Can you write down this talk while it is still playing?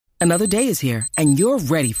Another day is here, and you're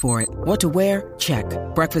ready for it. What to wear? Check.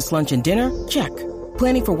 Breakfast, lunch, and dinner? Check.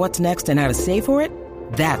 Planning for what's next and how to save for it?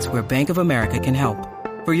 That's where Bank of America can help.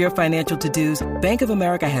 For your financial to-dos, Bank of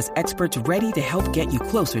America has experts ready to help get you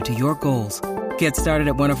closer to your goals. Get started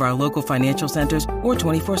at one of our local financial centers or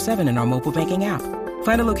 24/7 in our mobile banking app.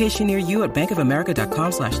 Find a location near you at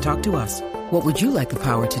bankofamerica.com/talktous. What would you like the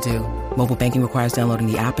power to do? Mobile banking requires downloading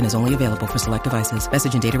the app and is only available for select devices.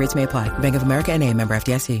 Message and data rates may apply. Bank of America N.A., member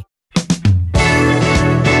FDIC.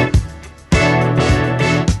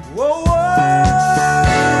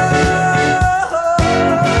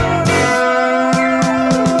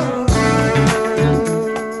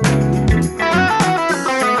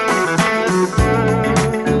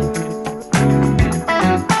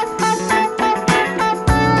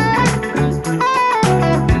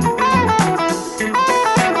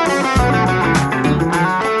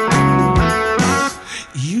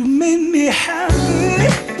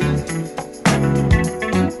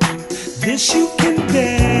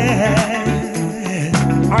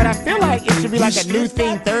 Like a new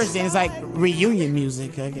thing Thursday, and it's like reunion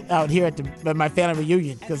music out here at my family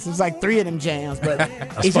reunion, because there's like 3 of them jams. But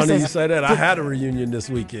that's funny you say that. I had a reunion this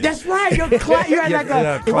weekend. That's right. You're like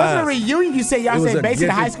it wasn't a reunion. You say y'all said basically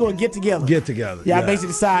high school and get together. Get together. Yeah, I basically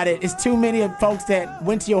decided it's too many of folks that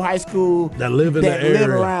went to your high school that live in the area, live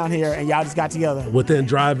around here, and y'all just got together within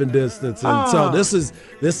driving distance. And so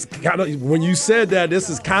this kind of, when you said that, this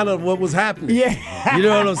is kind of what was happening. Yeah, you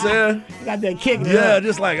know what I'm saying? Got that kick. Yeah,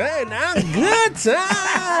 just like, hey, now good time.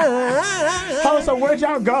 So where'd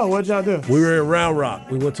y'all go? What'd y'all do? We were in Round Rock.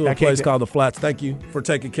 We went to a place called The Flats. Thank you for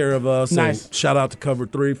taking care of us. Nice. And shout out to Cover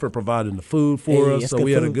 3 for providing the food for us. So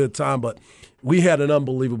we had a good time, but we had an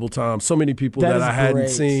unbelievable time. So many people that I hadn't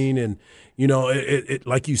seen, and you know, it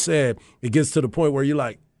like you said, it gets to the point where you're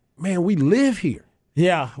like, man, we live here.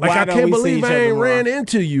 Yeah. Like, I can't believe I ain't ran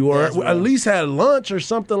into you, or at least had lunch or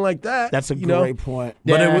something like that. That's a great point.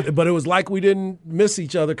 But it was like we didn't miss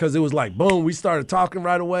each other, because it was like, boom, we started talking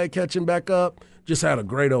right away, catching back up. Just had a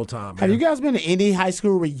great old time, man. Have you guys been to any high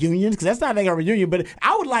school reunions? Because that's not like a reunion, but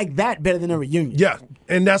I would like that better than a reunion. Yeah,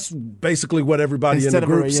 and that's basically what everybody in the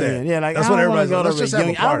group said. Yeah, like, that's what everybody said. Let's just have a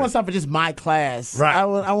party. I don't want something for just my class. Right.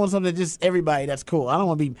 I want something just everybody. That's cool. I don't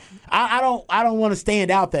want to be. I don't want to stand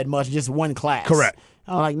out that much. Just one class. Correct.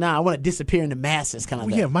 I'm like, nah, I want to disappear in the masses kind of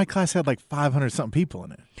thing. Yeah, my class had like 500-something people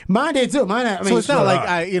in it. Mine did too. So it's not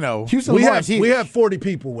like Houston we had 40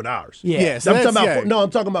 people with ours. Yeah. So I'm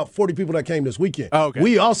talking about 40 people that came this weekend. Oh, okay.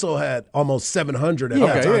 We also had almost 700 at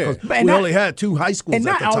that time. Yeah. We only had 2 high schools and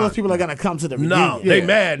at not the all time. those people are going to come to the reunion. No, they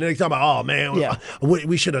mad. And they talking about, oh, man,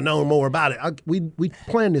 we should have known more about it. We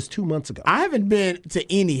planned this 2 months ago. I haven't been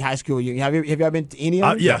to any high school reunion. Have y'all been to any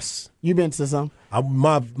of them? Yes. You've been to some?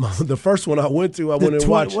 The first one I went to, I went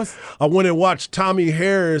and watched Tommy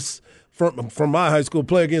Harris from my high school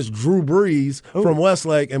play against Drew Brees from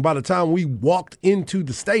Westlake, and by the time we walked into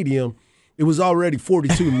the stadium, it was already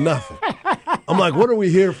 42-0. I'm like, what are we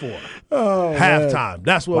here for? Halftime. Man.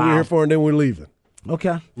 That's what we're here for, and then we're leaving.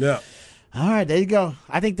 Okay. Yeah. All right, there you go.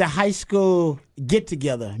 I think the high school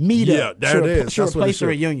get-together, meet-up. Yeah, there it is. Should replace the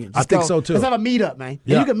reunion. I think so, too. Let's have a meet-up, man.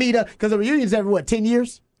 Yeah. And you can meet up, because the reunion's every, 10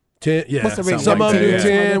 years? 10, yeah. What's the reunion? Some of them do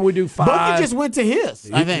 10, we do 5. Bucky just went to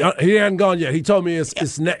his, I think. He hadn't gone yet. He told me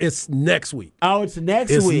it's next week. Oh, it's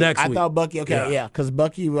next week. Next week. I thought Bucky, because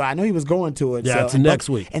Bucky, I know he was going to it. Yeah, it's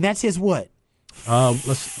next week. And that's his what?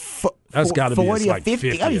 That's got to be his 40 or 50.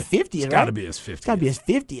 It's got to be 50th, It's got to be his 50th. It's got to be his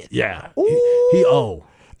 50th. Yeah. Ooh. He owe.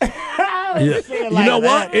 Yeah. You know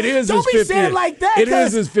what? It is Don't his 50th. Don't be saying like that. It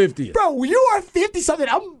is his 50th. Bro, you are 50-something.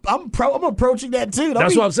 I'm approaching that, too.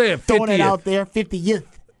 That's what I'm saying, Throwing 50th. it out there, 50th.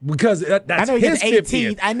 Because that's I know his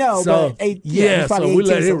 18th. 50th. I know, so, but so we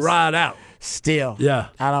let him ride out. Still. Yeah.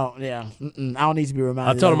 I don't need to be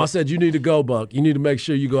reminded. I told him, I said, you need to go, Buck. You need to make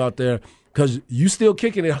sure you go out there, because you still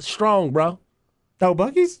kicking it strong, bro. Oh,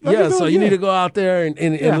 Bucky's yeah, so you need to go out there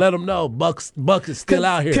and let them know Buck is still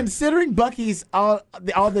out here. Considering Bucky's all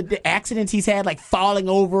the accidents he's had, like falling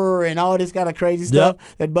over and all this kind of crazy stuff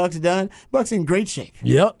that Buck's done, Buck's in great shape.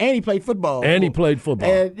 Yep. And he played football. And played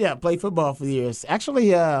football for years.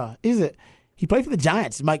 Actually, he played for the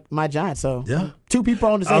Giants, my Giants. So 2 people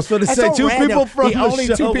on the station. I was going to say 2 people from the only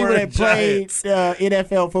show 2 people were that played Giants.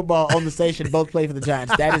 NFL football on the station both played for the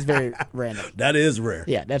Giants. That is very random. That is rare.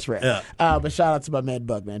 Yeah, that's rare. Yeah. But shout out to my man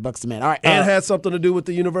Buck, man. Buck's the man. All right. And had something to do with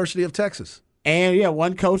the University of Texas. And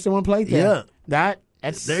one coach and one played there. Yeah.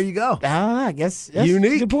 That's there you go. I guess that's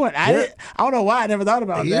unique. a good point. I don't know why I never thought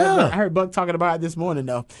about that. But I heard Buck talking about it this morning,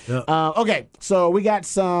 though. Yeah. Okay, so we got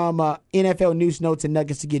some NFL news notes and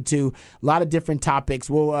nuggets to get to. A lot of different topics.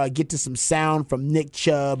 We'll get to some sound from Nick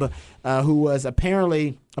Chubb, who was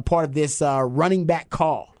apparently a part of this running back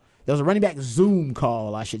call. There was a running back Zoom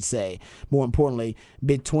call, I should say, more importantly,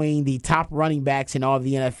 between the top running backs in all of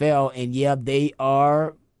the NFL. And, yeah, they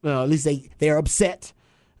are, at least they are upset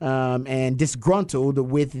and disgruntled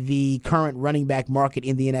with the current running back market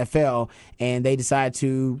in the NFL. And they decided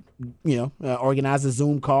to, organize a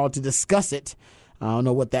Zoom call to discuss it. I don't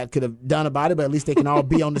know what that could have done about it, but at least they can all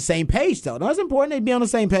be on the same page, though. No, it's important they be on the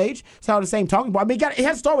same page. It's all the same talking point. I mean, it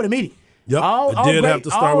has to start with a meeting. Yep, it did have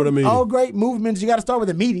to start with a meeting. All great movements, you got to start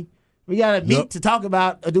with a meeting. We got to meet to talk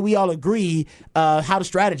about, do we all agree how to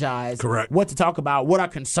strategize? Correct. What to talk about, what our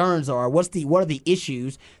concerns are, what are the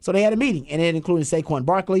issues. So they had a meeting, and it included Saquon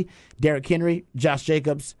Barkley, Derrick Henry, Josh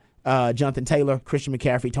Jacobs, Jonathan Taylor, Christian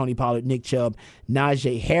McCaffrey, Tony Pollard, Nick Chubb,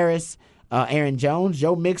 Najee Harris, Aaron Jones,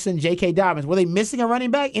 Joe Mixon, J.K. Dobbins. Were they missing a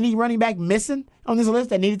running back? Any running back missing on this list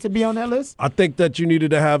that needed to be on that list? I think that you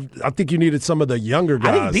needed some of the younger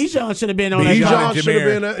guys. I think Bijan should have been on that. Bijan should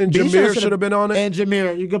have been, and Jameer should have been on it. And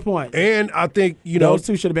Jameer, good point. And I think, those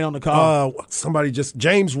two should have been on the call.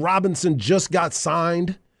 James Robinson just got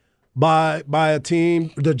signed by a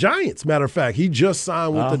team, the Giants, matter of fact. He just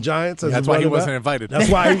signed with the Giants. That's why he wasn't invited. That's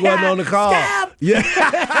why he wasn't on the call. Scab! Yeah.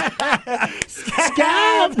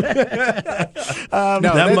 Scab!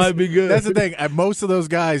 That might be good. That's the thing. Most of those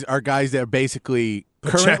guys are guys that are basically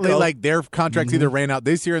currently, like, their contracts either ran out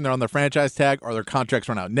this year and they're on their franchise tag, or their contracts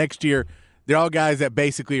run out next year. They're all guys that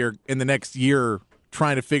basically are in the next year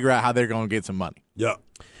trying to figure out how they're going to get some money. Yeah.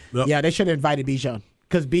 Yeah, they should have invited Bijan.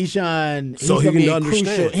 Because Bijan, so he's he going to be can understand.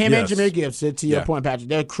 crucial. Him and Jameer Gibbs, to your point, Patrick,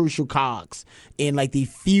 they're crucial cogs in like the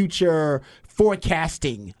future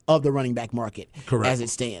forecasting of the running back market as it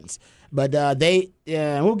stands. But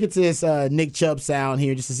we'll get to this Nick Chubb sound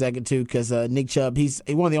here in just a second too, because Nick Chubb, he's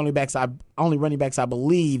one of the only running backs I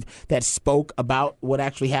believe that spoke about what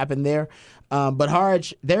actually happened there. But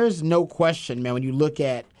Harj, there's no question, man, when you look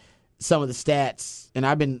at some of the stats, and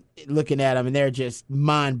I've been looking at them, and they're just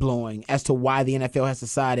mind-blowing as to why the NFL has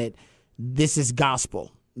decided this is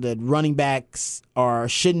gospel. The running backs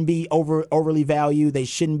shouldn't be overly valued. They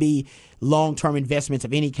shouldn't be long-term investments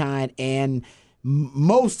of any kind, and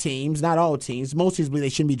most teams, not all teams, most teams believe they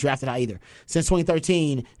shouldn't be drafted high either. Since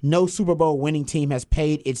 2013, no Super Bowl winning team has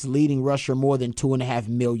paid its leading rusher more than $2.5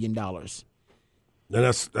 million. And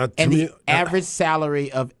the average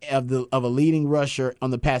salary of a leading rusher on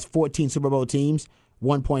the past 14 Super Bowl teams,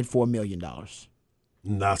 $1.4 million.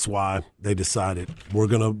 And that's why they decided we're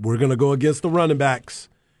gonna go against the running backs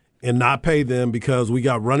and not pay them, because we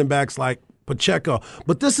got running backs like Pacheco.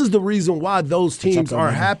 But this is the reason why those teams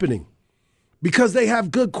are happening, because they have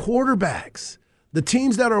good quarterbacks. The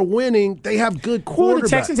teams that are winning, they have good quarterbacks. Well, the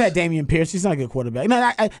Texans had Dameon Pierce. He's not a good quarterback.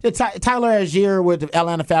 Tyler Algier with the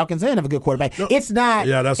Atlanta Falcons, they didn't have a good quarterback. No. It's not.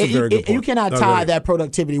 Yeah, that's a very good point. You cannot tie that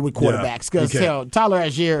productivity with quarterbacks, because Tyler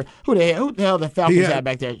Algier, who the hell the Falcons had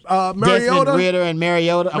back there? Mariota, Desmond Ridder, and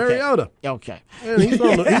Mariota. Okay. And he's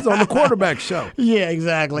on the quarterback show. Yeah,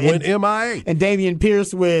 exactly. Went MIA. And Dameon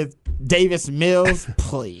Pierce with Davis Mills.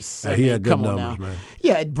 Please, he had good numbers, man.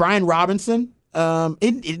 Yeah, Brian Robinson.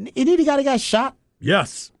 He got shot.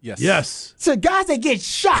 Yes. So guys that get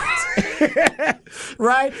shot,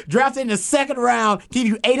 right? Drafted in the second round, give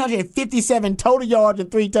you 857 total yards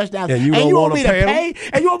and 3 touchdowns. And you want me to pay?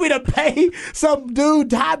 And you want me to pay some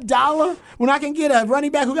dude top dollar when I can get a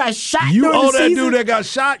running back who got shot? You during owe the that season? dude that got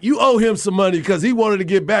shot. You owe him some money, because he wanted to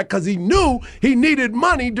get back, because he knew he needed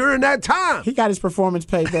money during that time. He got his performance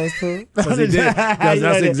pay too. Because he did.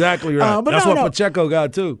 That's exactly right. That's what Pacheco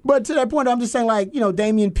got too. But to that point, I'm just saying,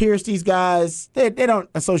 Dameon Pierce, these guys, they don't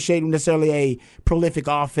associate necessarily a prolific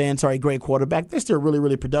offense or a great quarterback. They're still really,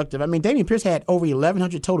 really productive. I mean, Dameon Pierce had over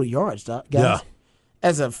 1,100 total yards, guys,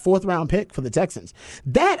 as a 4th-round pick for the Texans.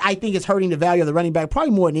 That, I think, is hurting the value of the running back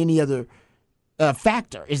probably more than any other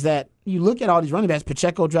factor, is that you look at all these running backs,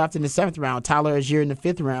 Pacheco drafted in the 7th round, Tyler Algier in the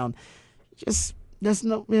 5th round. There's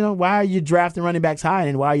no, why are you drafting running backs high,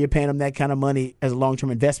 and why are you paying them that kind of money as a long-term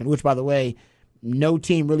investment, which, by the way, no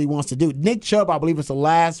team really wants to do. Nick Chubb, I believe, was the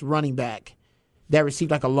last running back that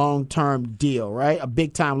received like a long-term deal, right? A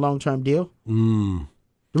big-time long-term deal. The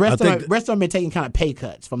rest of them have been taking kind of pay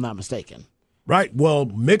cuts, if I'm not mistaken. Right. Well,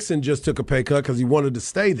 Mixon just took a pay cut because he wanted to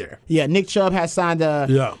stay there. Yeah, Nick Chubb has signed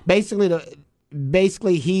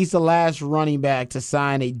basically he's the last running back to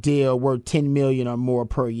sign a deal worth $10 million or more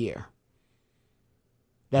per year.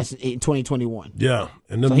 That's in 2021. Yeah,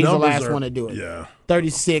 and so he's the last one to do it. Yeah,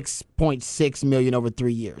 $36.6 million over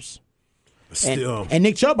 3 years. Still, and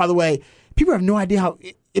Nick Chubb, by the way, people have no idea how.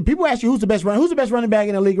 If people ask you who's the best running back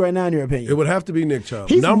in the league right now, in your opinion? It would have to be Nick Chubb.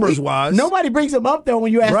 Numbers-wise. Nobody brings him up, though,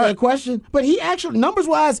 when you ask that question. But he actually,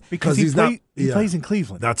 numbers-wise. Because he plays in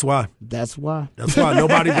Cleveland. That's why. That's why.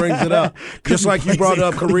 Nobody brings it up. Just like you brought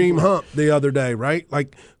up Kareem Hunt the other day, right?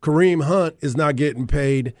 Like Kareem Hunt is not getting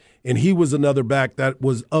paid, and he was another back that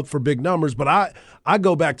was up for big numbers. But I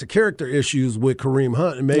go back to character issues with Kareem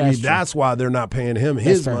Hunt, and maybe that's why they're not paying him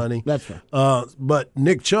his money. That's fair. But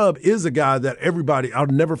Nick Chubb is a guy that everybody – I'll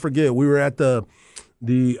never forget. We were at the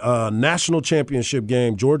national championship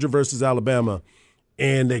game, Georgia versus Alabama,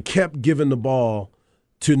 and they kept giving the ball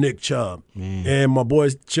to Nick Chubb. Man. And my boy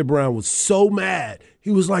Chip Brown was so mad.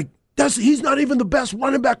 He was like, he's not even the best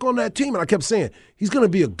running back on that team. And I kept saying, he's going to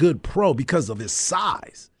be a good pro because of his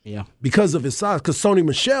size. Yeah. Because of his size. Because Sony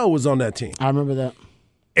Michel was on that team. I remember that.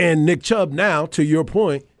 And Nick Chubb now, to your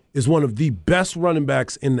point, is one of the best running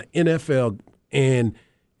backs in the NFL, and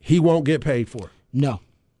he won't get paid for it. No.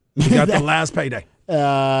 He got the last payday.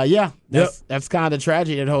 That's kind of the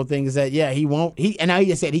tragedy of the whole thing is that he won't. And now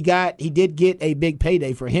he said he did get a big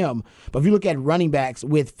payday for him. But if you look at running backs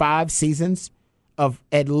with 5 seasons of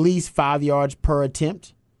at least 5 yards per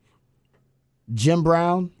attempt, Jim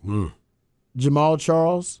Brown, Jamal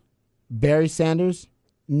Charles, Barry Sanders,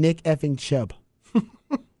 Nick effing Chubb.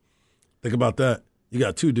 Think about that. You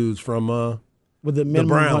got 2 dudes from with the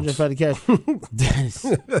minimum 150 catch.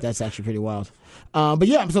 That's actually pretty wild. But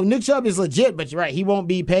so Nick Chubb is legit, but you're right, he won't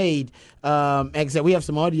be paid. Like I said, we have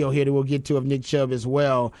some audio here that we'll get to of Nick Chubb as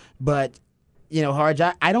well. But Harge,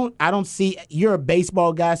 I don't see. You're a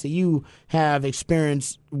baseball guy, so you have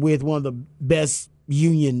experience with one of the best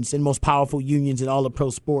unions and most powerful unions in all of pro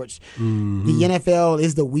sports. Mm-hmm. The NFL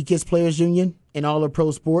is the weakest players union in all of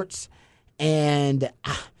pro sports, and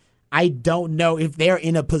I don't know if they're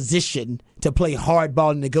in a position to play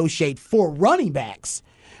hardball and negotiate for running backs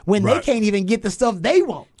when they can't even get the stuff they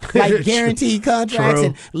want, like guaranteed contracts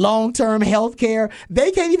and long-term health care. They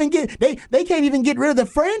can't even get they can't even get rid of the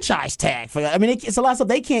franchise tag. It's a lot of stuff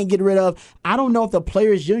they can't get rid of. I don't know if the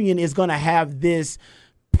players union is going to have this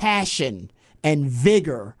passion and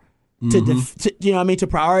vigor to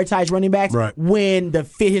prioritize running backs when the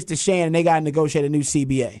fit hits the fan and they got to negotiate a new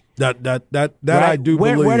CBA. That I do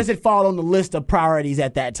believe. Where does it fall on the list of priorities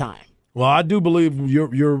at that time? Well, I do believe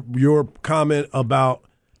your comment about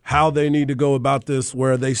how they need to go about this,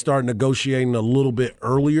 where they start negotiating a little bit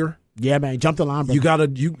earlier. Yeah, man, jump the line, bro.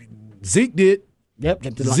 Zeke did. Yep,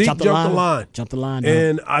 Zeke jumped the line. Jump the line.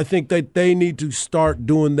 And I think that they need to start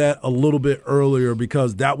doing that a little bit earlier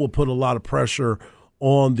because that will put a lot of pressure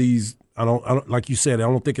on these. I don't like you said, I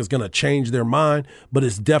don't think it's going to change their mind, but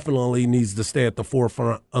it definitely needs to stay at the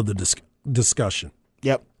forefront of the discussion.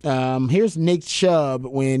 Yep. Here's Nick Chubb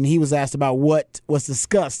when he was asked about what was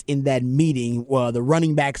discussed in that meeting, the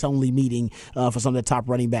running backs only meeting for some of the top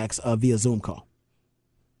running backs via Zoom call.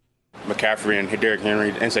 McCaffrey and Derrick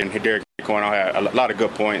Henry, and saying Derrick going on had a lot of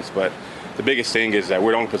good points, but the biggest thing is that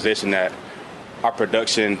we're in a position that our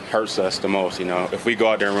production hurts us the most. If we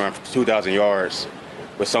go out there and run for 2,000 yards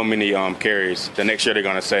with so many carries, the next year they're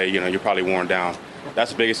going to say, you're probably worn down.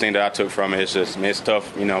 That's the biggest thing that I took from it. It's just, it's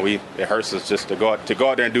tough. It hurts us just to go out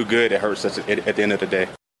there and do good. It hurts us at the end of the day.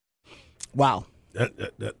 Wow.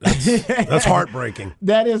 That's heartbreaking.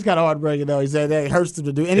 That is kind of heartbreaking, though. He said that it hurts them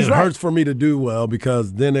to do. And it hurts for me to do well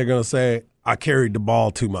because then they're going to say I carried the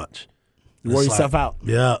ball too much. You wore yourself out.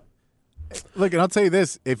 Yeah. Look, and I'll tell you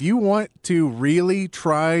this: if you want to really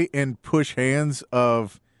try and push hands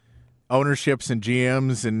of ownerships and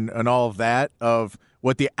GMs and all of that of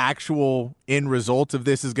what the actual end result of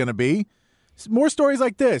this is going to be, more stories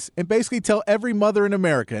like this, and basically tell every mother in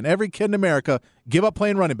America and every kid in America, give up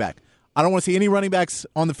playing running back. I don't want to see any running backs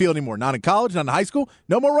on the field anymore. Not in college, not in high school.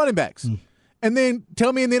 No more running backs. And then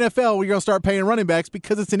tell me in the NFL we're going to start paying running backs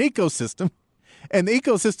because it's an ecosystem. And the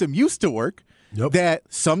ecosystem used to work that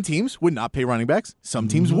some teams would not pay running backs. Some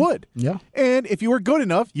teams would. Yeah. And if you were good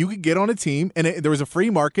enough, you could get on a team, and there was a free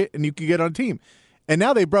market, and you could get on a team. And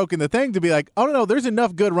now they've broken the thing to be like, oh, no, there's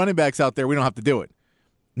enough good running backs out there. We don't have to do it.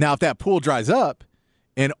 Now, if that pool dries up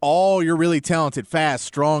and all your really talented, fast,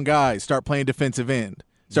 strong guys start playing defensive end,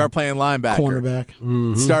 start playing linebacker,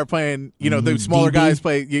 cornerback, start playing, the smaller DB. Guys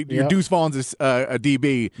play. Your Deuce Vaughn's is a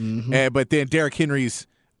DB, but then Derrick Henry's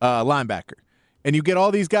linebacker. And you get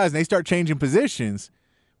all these guys, and they start changing positions.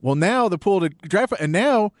 Well, now the pool to draft, and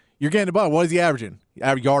now you're getting the ball. What is he averaging?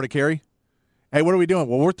 Average yard a carry? Hey, what are we doing?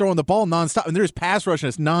 Well, we're throwing the ball nonstop, and there's pass rushing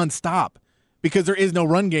us nonstop because there is no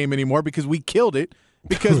run game anymore because we killed it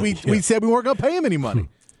because we said we weren't going to pay him any money.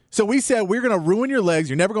 So we said we're going to ruin your legs.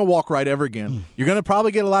 You're never going to walk right ever again. You're going to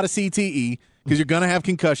probably get a lot of CTE. because you're going to have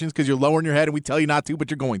concussions because you're lowering your head and we tell you not to,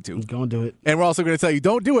 but you're going to. You're going to do it. And we're also going to tell you,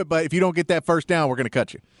 don't do it, but if you don't get that first down, we're going to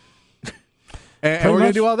cut you. and we're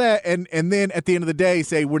going to do all that. And then at the end of the day,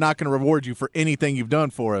 say, we're not going to reward you for anything you've done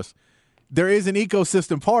for us. There is an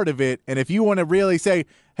ecosystem part of it. And if you want to really say,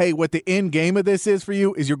 hey, what the end game of this is for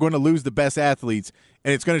you is you're going to lose the best athletes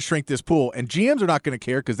and it's going to shrink this pool. And GMs are not going to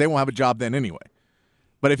care because they won't have a job then anyway.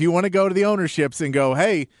 But if you want to go to the ownerships and go,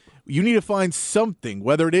 hey, you need to find something,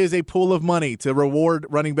 whether it is a pool of money to reward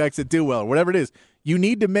running backs that do well or whatever it is, you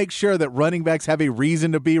need to make sure that running backs have a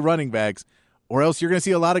reason to be running backs, or else you're going to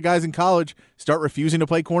see a lot of guys in college start refusing to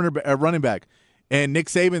play running back. And Nick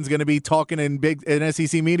Saban's going to be talking in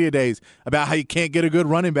SEC media days about how you can't get a good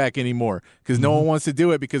running back anymore because no one wants to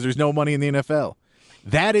do it because there's no money in the NFL.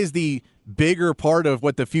 That is the bigger part of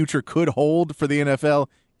what the future could hold for the NFL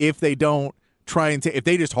if they don't if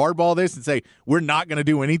they just hardball this and say, we're not going to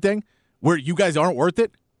do anything, where you guys aren't worth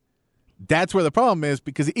it. That's where the problem is,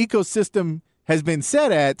 because the ecosystem has been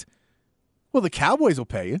set at, well, the Cowboys will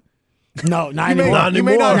pay you. No, not anymore. Not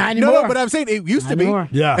anymore. Not anymore. No, but I'm saying it used to be.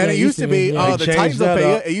 Yeah. And it used to be, yeah. the Titans will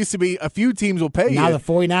pay you. It used to be a few teams will pay you. Now the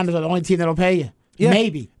 49ers are the only team that will pay you. Yeah.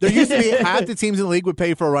 Maybe. There used to be half the teams in the league would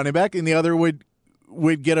pay for a running back and the other would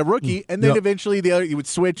get a rookie, and then eventually the other you would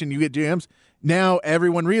switch and you get GMs. Now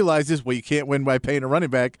everyone realizes, well, you can't win by paying a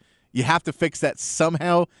running back. You have to fix that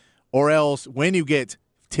somehow, or else when you get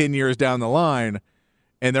 10 years down the line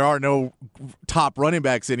and there are no top running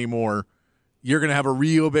backs anymore, you're going to have a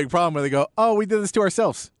real big problem where they go, oh, we did this to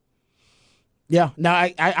ourselves. Yeah. No,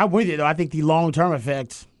 I'm with you, though. I think the long-term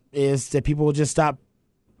effect is that people will just stop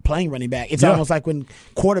playing running back. It's almost like when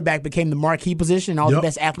quarterback became the marquee position, all the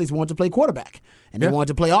best athletes wanted to play quarterback. And they wanted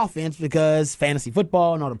to play offense because fantasy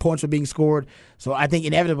football and all the points were being scored. So I think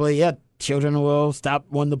inevitably, children will stop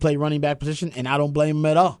wanting to play running back position, and I don't blame them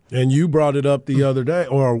at all. And you brought it up the other day,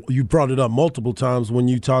 or you brought it up multiple times when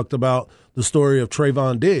you talked about the story of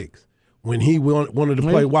Trayvon Diggs. When he wanted to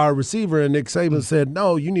play wide receiver, and Nick Saban said,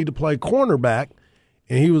 no, you need to play cornerback.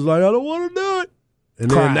 And he was like, I don't want to do it.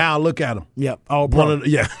 And then now look at him. Yep. Oh, bro.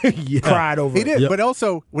 Cried over it. He did. But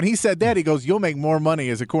also, when he said that, he goes, you'll make more money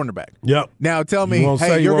as a cornerback. Yep. Now tell me, you're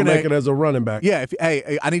going to make it as a running back. Yeah.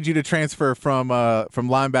 I need you to transfer from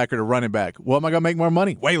linebacker to running back. Well, am I going to make more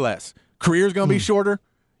money? Way less. Career's going to be shorter.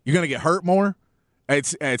 You're going to get hurt more.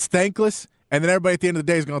 It's thankless. And then everybody at the end of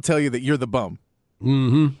the day is going to tell you that you're the bum.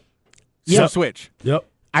 Mm-hmm. So switch. Yep.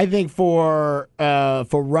 I think for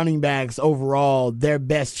running backs overall, their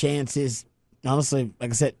best chance is, honestly,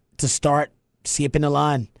 like I said, to start skipping the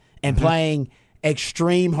line and playing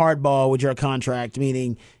extreme hardball with your contract,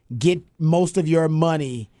 meaning get most of your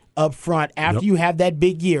money up front after you have that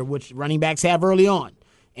big year, which running backs have early on.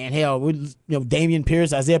 And hell, Dameon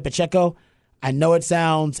Pierce, Isaiah Pacheco, I know it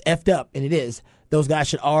sounds effed up, and it is. Those guys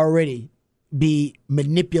should already be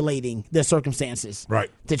manipulating their circumstances,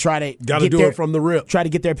 right? To try to it from the rip. Try to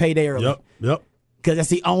get their payday early. Yep. Because that's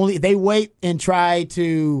the only. They wait and try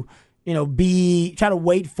to, try to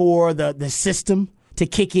wait for the system to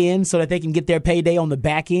kick in so that they can get their payday on the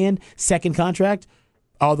back end, second contract.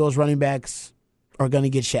 All those running backs are going to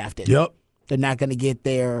get shafted. Yep. They're not going to get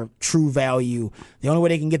their true value. The only way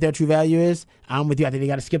they can get their true value is, I'm with you, I think they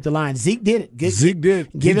got to skip the line. Zeke did it. Zeke did.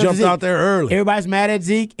 He jumped out there early. Everybody's mad at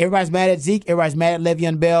Zeke. Everybody's mad at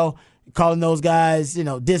Le'Veon Bell, calling those guys,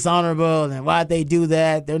 dishonorable, and why'd they do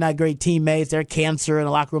that? They're not great teammates. They're cancer in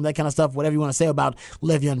the locker room, that kind of stuff, whatever you want to say about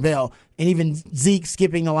Le'Veon Bell. And even Zeke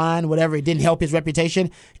skipping the line, whatever, it didn't help his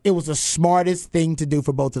reputation. It was the smartest thing to do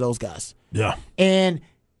for both of those guys. Yeah. And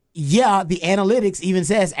the analytics even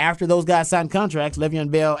says after those guys signed contracts,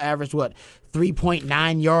 Le'Veon Bell averaged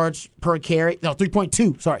 3.9 yards per carry. No,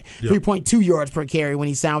 3.2. Sorry, 3.2 yards per carry when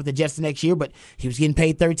he signed with the Jets the next year. But he was getting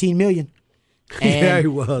paid $13 million. And yeah, he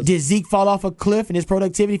was. Did Zeke fall off a cliff and his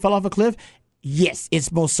productivity fall off a cliff? Yes,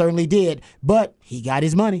 it most certainly did. But he got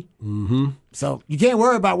his money. Mm-hmm. So you can't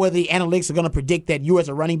worry about whether the analytics are going to predict that you as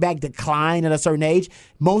a running back decline at a certain age.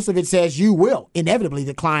 Most of it says you will inevitably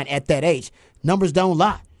decline at that age. Numbers don't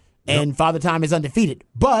lie. And Father Time is undefeated.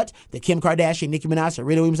 But the Kim Kardashian, Nicki Minaj,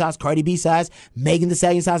 Serena Williams size, Cardi B size, Megan Thee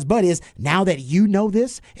Stallion size butt is, now that you know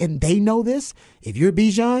this and they know this, if you're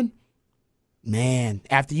Bijan, man,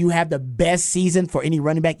 after you have the best season for any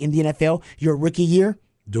running back in the NFL, your rookie year,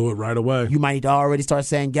 do it right away. You might need to already start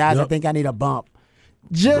saying, guys, I think I need a bump.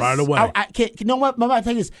 Just right away. You know what? My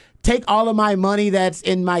thing is, take all of my money that's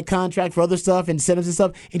in my contract for other stuff, incentives and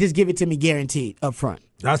stuff, and just give it to me guaranteed up front.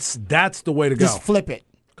 That's the way to go. Just flip it.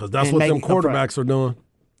 Because that's what them quarterbacks are doing.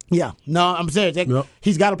 Yeah. No, I'm serious.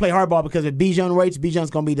 He's got to play hardball because if Bijan waits, Bijan's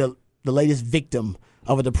going to be the latest victim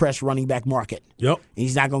of a depressed running back market. Yep. And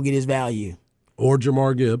he's not going to get his value. Or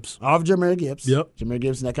Jahmyr Gibbs. Of Jahmyr Gibbs. Yep. Jahmyr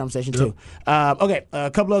Gibbs in that conversation, too. Okay,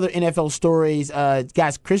 a couple other NFL stories.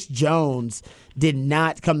 Guys, Chris Jones did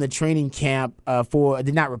not come to training camp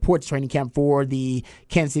did not report to training camp for the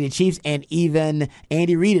Kansas City Chiefs, and even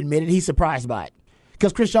Andy Reid admitted he's surprised by it.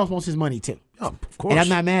 Because Chris Jones wants his money, too. Oh, of course. And I'm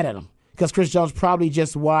not mad at him. Because Chris Jones probably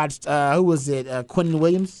just watched, who was it, Quinnen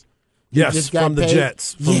Williams? Yes, from the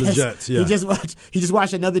Jets. The Jets, yeah. He just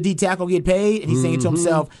watched another D tackle get paid, and he's saying to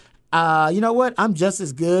himself, you know what? I'm just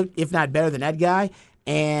as good, if not better, than that guy,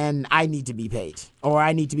 and I need to be paid, or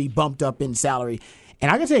I need to be bumped up in salary.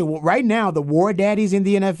 And I can tell you, right now, the war daddies in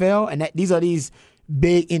the NFL, and these are these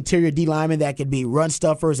big interior D linemen that could be run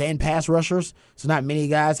stuffers and pass rushers. So not many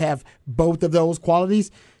guys have both of those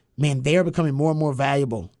qualities. Man, they're becoming more and more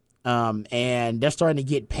valuable. And they're starting to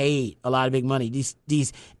get paid a lot of big money.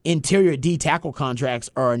 These interior D tackle contracts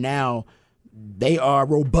are now, they are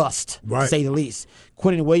robust, to say the least.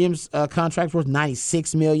 Quinnen Williams' contract worth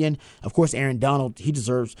 $96 million. Of course, Aaron Donald,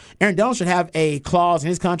 Aaron Donald should have a clause in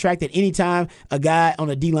his contract that anytime a guy on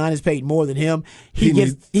the D line is paid more than him, he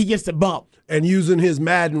gets the bump. And using his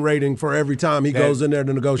Madden rating for every time he goes in there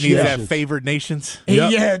to negotiate. He's have favored nations.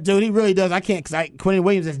 Yeah, dude, he really does. I can't, because Quinnen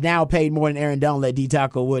Williams is now paid more than Aaron Donald at D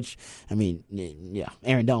tackle, which, I mean, yeah,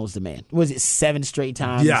 Aaron Donald's the man. Was it 7 straight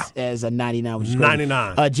times as a 99? Which is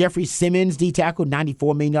 99. Jeffrey Simmons, D tackle,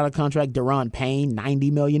 $94 million contract. Deron Payne,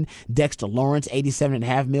 $90 million. Dexter Lawrence,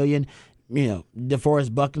 $87.5 million. You know,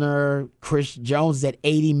 DeForest Buckner, Chris Jones is at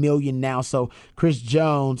 $80 million now. So Chris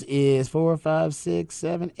Jones is 4, 5, 6,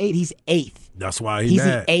 7, 8. He's 8th. That's why he's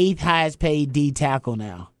mad. the 8th highest paid D tackle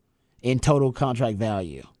now in total contract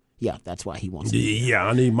value. Yeah, that's why he wants it. Yeah,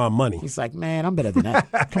 I need my money. He's like, man, I'm better than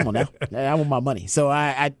that. Come on now. I want my money. So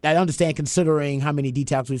I understand, considering how many D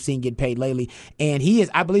tackles we've seen get paid lately. And he is,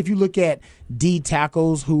 I believe, if you look at D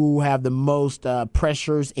tackles who have the most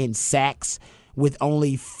pressures and sacks with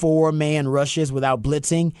only 4-man rushes without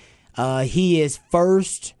blitzing, he is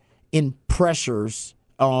first in pressures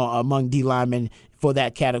among D linemen for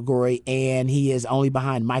that category, and he is only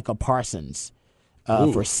behind Micah Parsons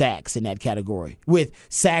for sacks in that category. With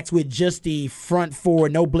sacks with just the front 4,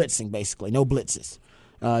 no blitzing, basically, no blitzes.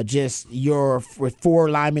 Just with 4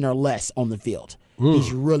 linemen or less on the field.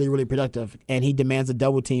 He's really, really productive, and he demands a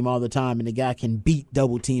double team all the time, and the guy can beat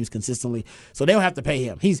double teams consistently. So they'll have to pay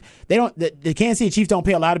him. The Kansas City Chiefs don't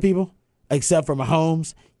pay a lot of people, except for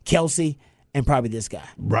Mahomes, Kelsey, and probably this guy.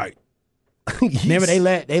 Right. Remember, they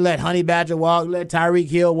let Honey Badger walk, let Tyreek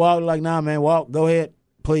Hill walk. Like, nah, man, walk. Go ahead,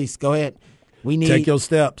 please, go ahead. We need take your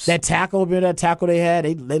steps. That tackle they had,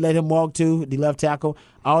 they let him walk too. The left tackle.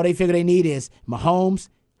 All they figure they need is Mahomes,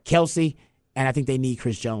 Kelsey, and I think they need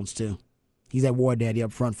Chris Jones too. He's that war daddy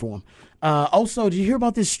up front for him. Also, did you hear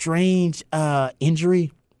about this strange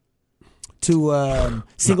injury to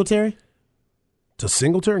Singletary? To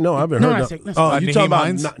Singletary? No, I haven't heard that. Oh, you talking about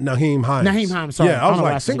Nyheim Hines? Nyheim Hines, sorry. Yeah, I was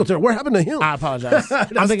like, Singletary, what happened to him? I apologize.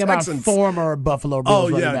 I'm thinking about former Buffalo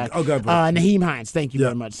Bills running back. Okay. Nyheim Hines, thank you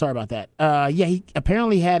very much. Sorry about that. He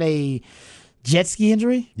apparently had a jet ski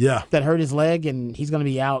injury that hurt his leg, and he's going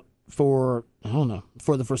to be out for, I don't know,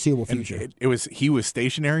 for the foreseeable future. He was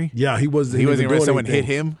stationary? Yeah, he was. He wasn't even someone hit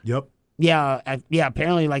him? Yep. Yeah,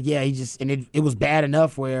 apparently, it was bad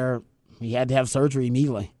enough where he had to have surgery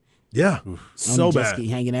immediately. Yeah, so bad.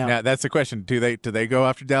 Hanging out. Now, that's the question. Do they go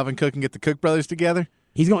after Dalvin Cook and get the Cook brothers together?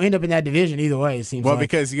 He's going to end up in that division either way, it seems like. Well,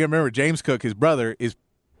 because you remember, James Cook, his brother, is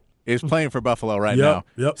playing for Buffalo right now.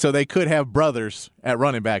 Yep. So they could have brothers at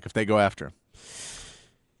running back if they go after him.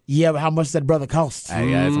 Yeah, but how much does that brother cost?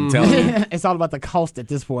 As I'm telling you. It's all about the cost at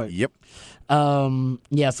this point. Yep. So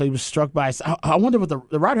he was struck by. I wonder what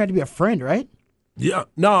the rider had to be a friend, right? Yeah.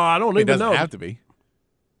 No, I don't even know. It doesn't have to be.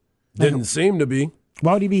 Didn't seem to be.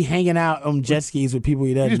 Why would he be hanging out on jet skis with people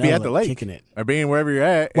he doesn't know? Just be at the lake. Kicking it. Or being wherever you're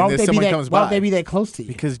at. Why would they be that close to you?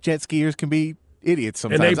 Because jet skiers can be idiots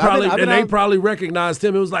sometimes. And they probably recognized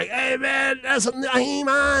him. It was like, hey, man, that's Nyheim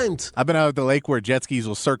Hines. I've been out at the lake where jet skis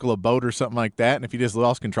will circle a boat or something like that, and if you just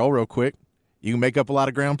lost control real quick, you can make up a lot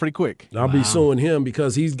of ground pretty quick. I'll be suing him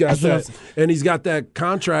because he's got and he's got that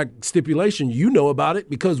contract stipulation. You know about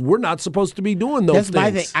it because we're not supposed to be doing those things.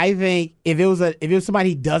 That's my thing. I think if it was somebody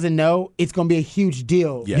he doesn't know, it's going to be a huge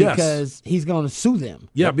deal because he's going to sue them.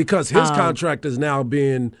 Yeah, because his contract is now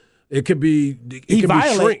being. It could be. He's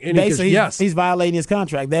violating his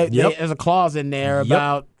contract. There's a clause in there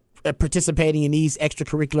about participating in these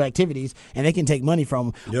extracurricular activities, and they can take money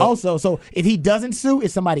from him. Also, so if he doesn't sue,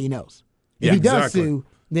 it's somebody he knows. If he does sue,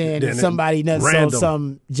 then somebody knows,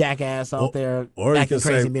 some jackass out there acting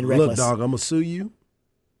crazy and being reckless. Look, dog, I'm going to sue you,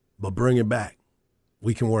 but bring it back.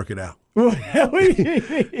 We can work it out. Hey,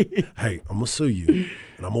 I'm going to sue you,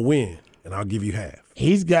 and I'm going to win. and I'll give you half.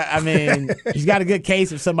 He's got a good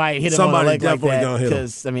case if somebody hit him on the leg like that,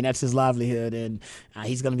 because that's his livelihood, and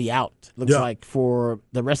he's going to be out. Looks like for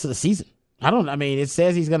the rest of the season. It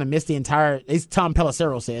says he's going to miss the entire. Tom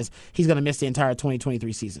Pelissero says he's going to miss the entire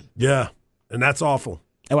 2023 season. Yeah, and that's awful.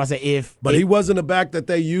 And I say he wasn't a back that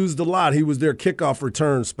they used a lot. He was their kickoff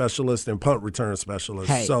return specialist and punt return specialist.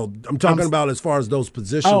 Hey, so I'm talking about as far as those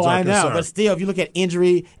positions. Oh, I know, concerned. But still, if you look at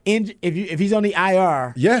injury, if he's on the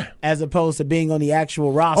IR, as opposed to being on the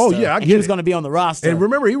actual roster, he was going to be on the roster. And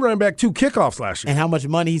remember, he ran back 2 kickoffs last year. And how much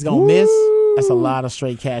money he's going to miss? That's a lot of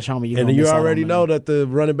straight cash, homie. And you already know that the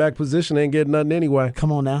running back position ain't getting nothing anyway.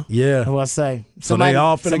 Come on now. Yeah. What I say? So they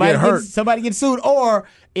all finna get hurt. Somebody gets sued, or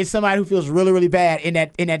it's somebody who feels really, really bad in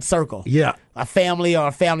that circle. Yeah. A family or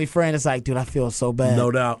a family friend is like, dude, I feel so bad.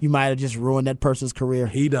 No doubt. You might have just ruined that person's career.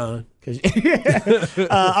 He done. All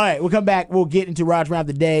right, we'll come back. We'll get into Raj Round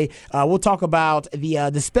of the Day. We'll talk about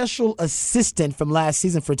the special assistant from last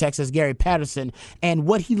season for Texas, Gary Patterson, and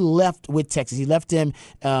what he left with Texas. He left him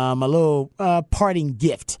a little parting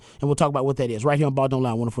gift, and we'll talk about what that is right here on Ball Don't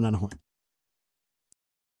Lie, 104.9 The Horn.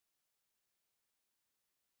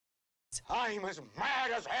 I'm as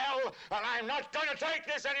mad as hell, and I'm not going to take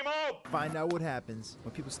this anymore. Find out what happens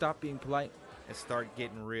when people stop being polite and start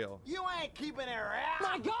getting real. You ain't keeping it real.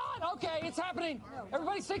 My God! Okay, it's happening.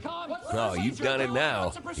 Everybody stay calm. Oh, you've done it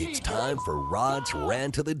now. It's time for Rod's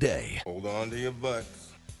Rant of the Day. Hold on to your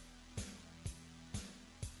butts.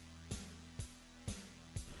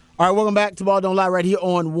 All right, welcome back to Ball Don't Lie right here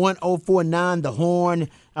on 104.9 The Horn.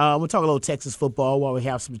 We'll talk a little Texas football while we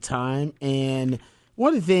have some time. And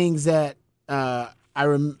one of the things that I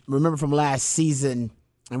remember from last season,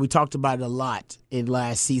 and we talked about it a lot in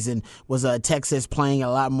last season, was Texas playing a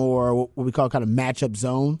lot more what we call kind of matchup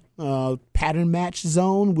zone, pattern match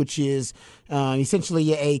zone, which is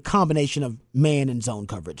essentially a combination of man and zone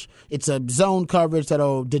coverage. It's a zone coverage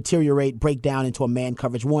that'll break down into a man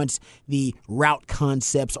coverage once the route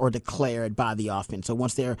concepts are declared by the offense. So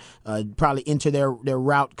once they're probably enter their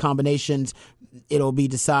route combinations, it'll be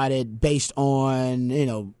decided based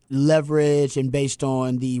on, leverage and based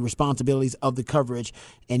on the responsibilities of the coverage,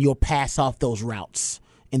 and you'll pass off those routes.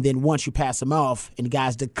 And then once you pass them off and the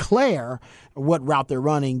guys declare what route they're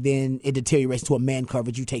running, then it deteriorates to a man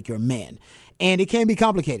coverage. You take your man. And it can be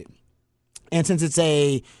complicated. And since it's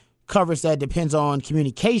a coverage that depends on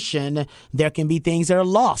communication, there can be things that are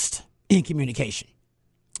lost in communication.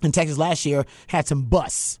 And Texas last year had some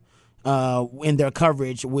busts in their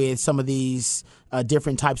coverage with some of these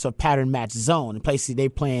different types of pattern match zone. And basically, they're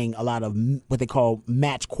playing a lot of what they call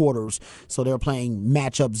match quarters. So they're playing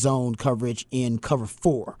matchup zone coverage in cover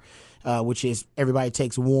 4, which is everybody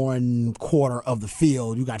takes 1/4 of the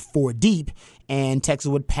field. You got 4 deep, and Texas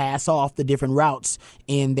would pass off the different routes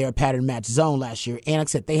in their pattern match zone last year. And like I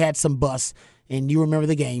said, they had some busts, and you remember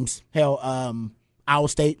the games. Hell, Iowa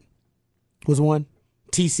State was one.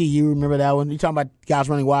 TCU, remember that one? You're talking about guys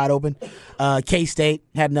running wide open. K-State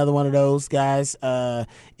had another one of those guys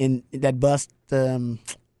in that bust.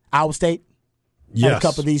 Iowa State had a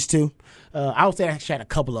couple of these too. Iowa State actually had a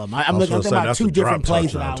couple of them. I'm looking about 2 different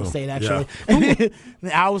plays with Iowa State, actually. Yeah.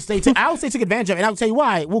 Iowa State took advantage of it, and I'll tell you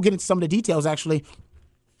why. We'll get into some of the details, actually,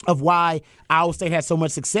 of why Iowa State had so much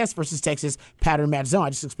success versus Texas pattern match zone. I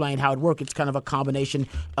just explained how it works. It's kind of a combination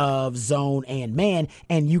of zone and man,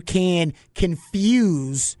 and you can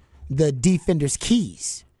confuse the defender's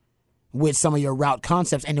keys with some of your route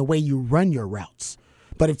concepts and the way you run your routes.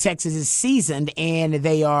 But if Texas is seasoned and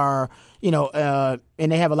they are, and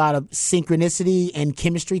they have a lot of synchronicity and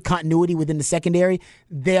chemistry, continuity within the secondary,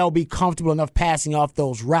 they'll be comfortable enough passing off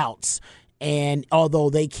those routes. And although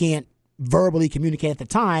they can't verbally communicate at the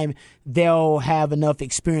time, they'll have enough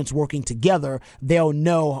experience working together. They'll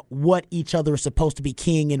know what each other is supposed to be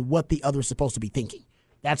keying and what the other is supposed to be thinking.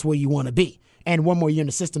 That's where you want to be. And one more year in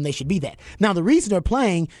the system, they should be that. Now, the reason they're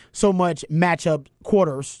playing so much matchup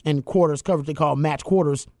quarters and quarters coverage they call match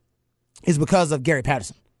quarters is because of Gary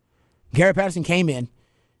Patterson. Gary Patterson came in,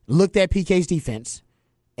 looked at PK's defense,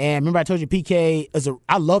 and remember I told you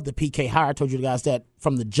I love the PK hire. I told you guys that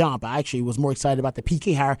from the jump. I actually was more excited about the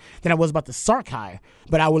PK hire than I was about the Sark hire.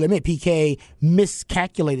 But I will admit, PK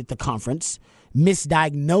miscalculated the conference,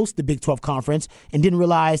 misdiagnosed the Big 12 conference, and didn't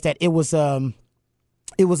realize that it was a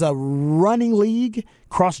running league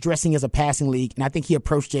cross-dressing as a passing league, and I think he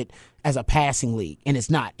approached it as a passing league, and it's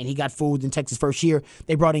not. And he got fooled in Texas' first year.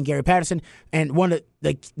 They brought in Gary Patterson, and one of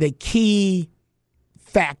the key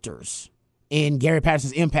factors in Gary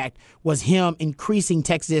Patterson's impact was him increasing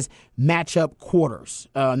Texas' matchup quarters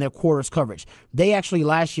and their quarters coverage. They actually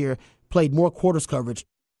last year played more quarters coverage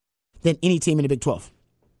than any team in the Big 12.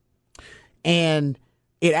 And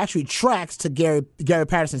it actually tracks to Gary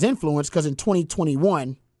Patterson's influence because in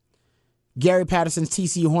 2021, Gary Patterson's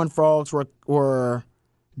TCU Horned Frogs were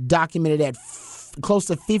documented at close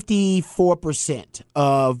to 54%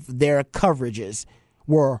 of their coverages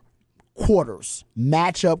were quarters,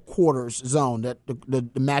 matchup quarters zone, the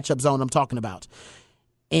matchup zone I'm talking about.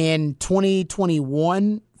 In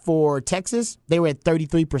 2021 for Texas, they were at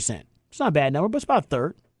 33%. It's not a bad number, but it's about a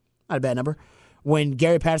third. Not a bad number. When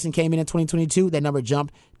Gary Patterson came in 2022, that number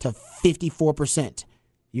jumped to 54%.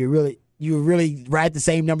 You're really right at the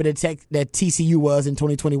same number that TCU was in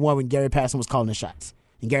 2021 when Gary Patterson was calling the shots.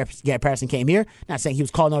 And Gary Patterson came here, not saying he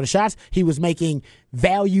was calling all the shots. He was making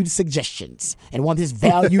valued suggestions. And one of his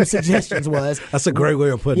valued suggestions was... That's a great way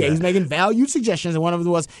of putting it. Yeah, he's making valued suggestions, and one of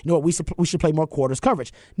them was, you know what, we should play more quarters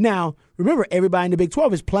coverage. Now, remember, everybody in the Big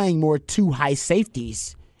 12 is playing more two high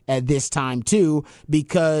safeties at this time, too,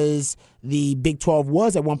 because the Big 12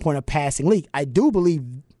 was at one point a passing league. I do believe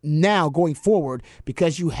now going forward,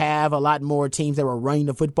 because you have a lot more teams that were running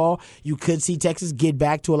the football, you could see Texas get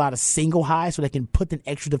back to a lot of single high so they can put an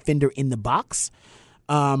extra defender in the box.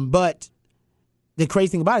 But the crazy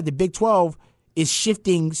thing about it, the Big 12 is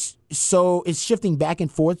shifting back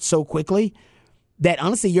and forth so quickly that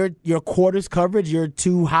honestly your quarters coverage, your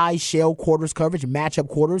two high shell quarters coverage, matchup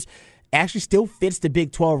quarters, actually still fits the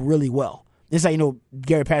Big 12 really well. This is how you know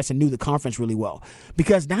Gary Patterson knew the conference really well.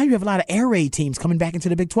 Because now you have a lot of air raid teams coming back into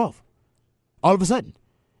the Big 12. All of a sudden.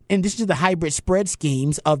 And this is the hybrid spread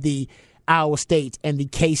schemes of the Iowa States and the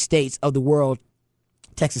K-States of the world.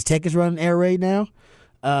 Texas Tech is running air raid now.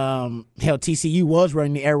 Hell, TCU was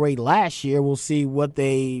running the air raid last year. We'll see what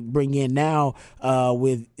they bring in now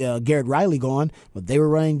with Garrett Riley gone. But they were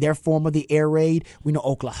running their form of the air raid. We know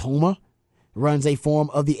Oklahoma runs a form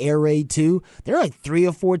of the air raid too. There are like 3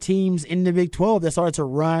 or 4 teams in the Big 12 that started to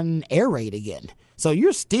run air raid again. So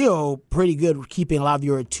you're still pretty good keeping a lot of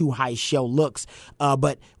your two high shell looks.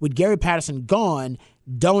 But with Gary Patterson gone,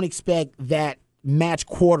 don't expect that match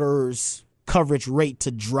quarters coverage rate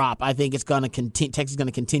to drop. I think it's going to continue. Texas is going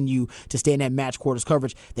to continue to stay in that match quarters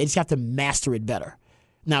coverage. They just have to master it better.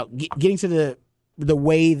 Now, getting to the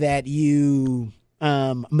way that you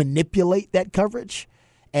manipulate that coverage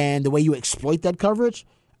and the way you exploit that coverage,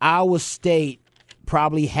 Iowa State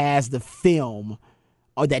probably has the film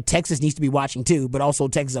that Texas needs to be watching too, but also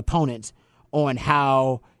Texas opponents on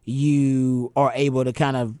how you are able to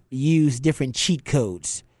kind of use different cheat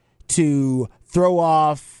codes to throw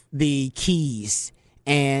off the keys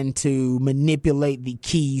and to manipulate the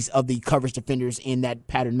keys of the coverage defenders in that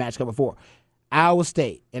pattern match cover 4. Iowa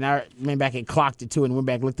State, and I went back and clocked it too and went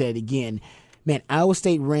back and looked at it again. Man, Iowa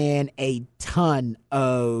State ran a ton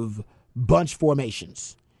of bunch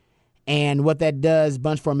formations. And what that does,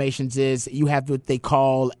 bunch formations, is you have what they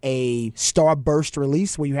call a star burst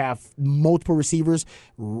release, where you have multiple receivers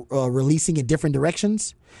releasing in different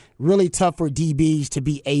directions. Really tough for DBs to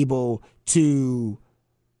be able to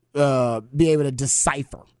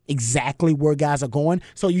decipher exactly where guys are going.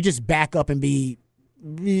 So you just back up and be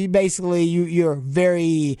basically you're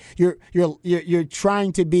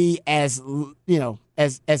trying to be as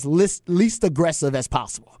least aggressive as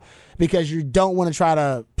possible, because you don't want to try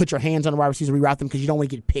to put your hands on the wide receivers, reroute them, because you don't want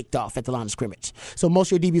to get picked off at the line of scrimmage. So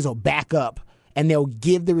most of your DBs will back up and they'll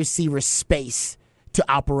give the receiver space to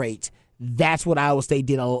operate. That's what Iowa State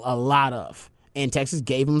did a lot of, and Texas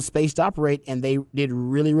gave them space to operate, and they did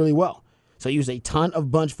really, really well. So use a ton of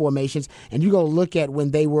bunch formations. And you go look at when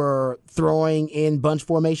they were throwing in bunch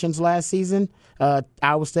formations last season,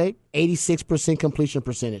 Iowa State, 86% completion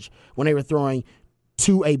percentage when they were throwing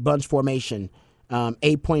to a bunch formation,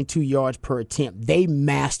 8.2 yards per attempt. They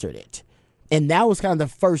mastered it. And that was kind of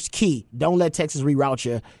the first key. Don't let Texas reroute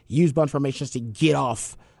you. Use bunch formations to get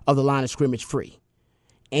off of the line of scrimmage free.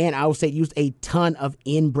 And Iowa State used a ton of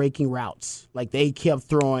in-breaking routes. Like, they kept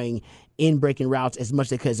throwing in-breaking routes as much as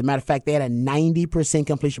they could. As a matter of fact, they had a 90%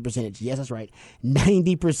 completion percentage. Yes, that's right.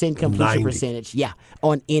 90% completion percentage,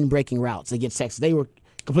 on in-breaking routes against Texas. They were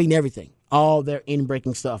completing everything, all their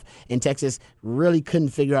in-breaking stuff. And Texas really couldn't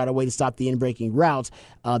figure out a way to stop the in-breaking routes.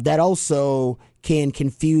 That also can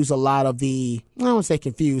confuse a lot of I don't want to say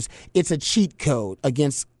confuse, it's a cheat code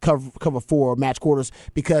against cover 4 match quarters,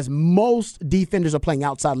 because most defenders are playing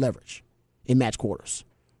outside leverage in match quarters.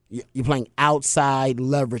 You're playing outside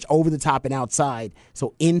leverage, over the top and outside.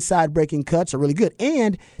 So inside breaking cuts are really good.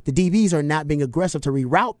 And the DBs are not being aggressive to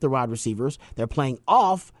reroute the wide receivers. They're playing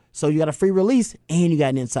off, so you got a free release and you got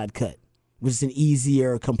an inside cut, which is an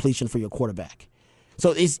easier completion for your quarterback.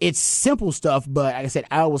 So it's simple stuff, but like I said,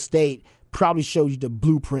 Iowa State probably shows you the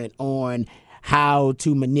blueprint on how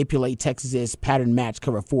to manipulate Texas's pattern match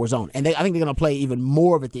cover 4 zone. And I think they're going to play even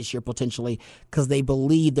more of it this year potentially because they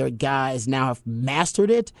believe their guys now have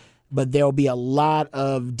mastered it. But there'll be a lot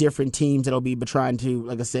of different teams that'll be trying to,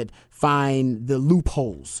 like I said, find the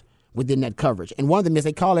loopholes within that coverage. And one of them is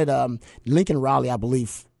they call it Lincoln Riley, I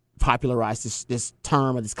believe, popularized this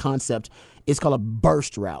term or this concept. It's called a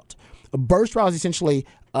burst route. A burst route is essentially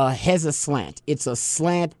a slant. It's a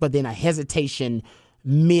slant, but then a hesitation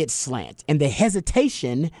mid-slant. And the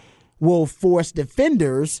hesitation will force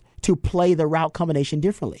defenders to play the route combination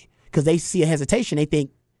differently because they see a hesitation, they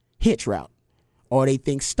think hitch route or they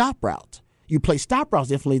think stop route. You play stop routes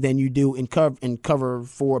differently than you do in cover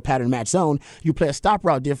for pattern match zone. You play a stop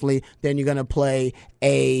route differently than you're going to play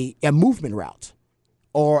a movement route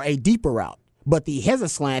or a deeper route. But the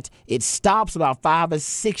hesi-slant, it stops about 5 or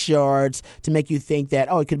 6 yards to make you think that,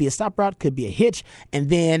 it could be a stop route, could be a hitch,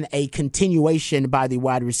 and then a continuation by the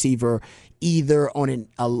wide receiver either on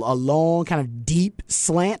a long kind of deep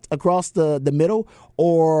slant across the middle,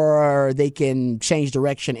 or they can change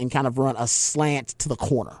direction and kind of run a slant to the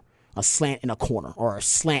corner, a slant in a corner, or a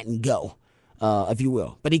slant and go, if you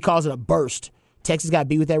will. But he calls it a burst. Texas got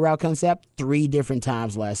beat with that route concept 3 different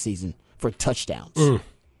times last season for touchdowns.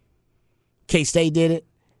 K-State did it,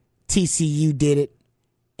 TCU did it,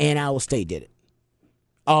 and Iowa State did it.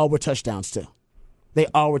 All were touchdowns, too. They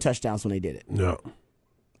all were touchdowns when they did it. Yeah.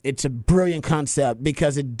 It's a brilliant concept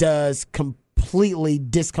because it does completely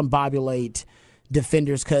discombobulate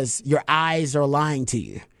defenders because your eyes are lying to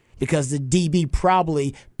you because the DB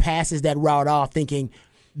probably passes that route off thinking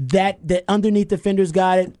that underneath defenders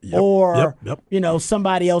got it or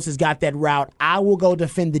somebody else has got that route. I will go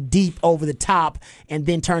defend the deep over the top, and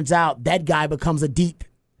then turns out that guy becomes a deep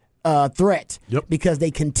threat because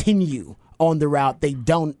they continue on the route. They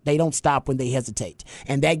don't stop when they hesitate.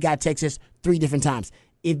 And that got Texas 3 different times.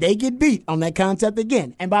 If they get beat on that concept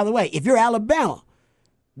again, and by the way, if you're Alabama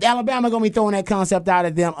going to be throwing that concept out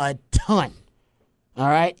at them a ton. All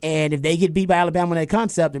right? And if they get beat by Alabama on that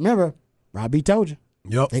concept, remember, Robbie told you.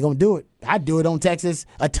 Yep. They're going to do it. I'd do it on Texas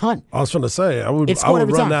a ton. I was going to say, I would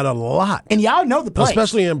run that a lot. And y'all know the play.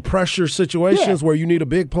 Especially in pressure situations where you need a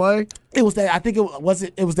big play. It was that, I think it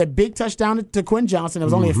was that big touchdown to Quinn Johnson. There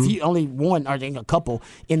was only one, or a couple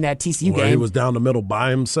in that TCU game. He was down the middle by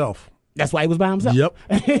himself. That's why he was by himself. Yep.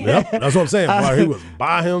 That's what I'm saying. He was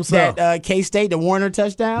by himself. That K-State, the Warner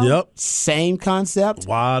touchdown. Yep. Same concept.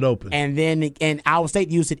 Wide open. And Iowa State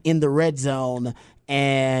used it in the red zone.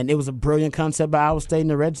 And it was a brilliant concept by Iowa State in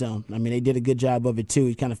the red zone. I mean, they did a good job of it, too.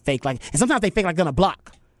 He kind of faked and sometimes they fake like going to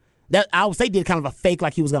block. That Iowa State did kind of a fake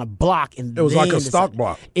like he was going to block. And it was like a stock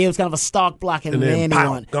block. It was kind of a stock block and then he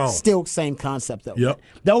won. Still same concept, though. Yep.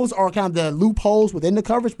 Those are kind of the loopholes within the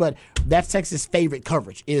coverage, but that's Texas' favorite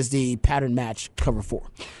coverage is the pattern match cover 4.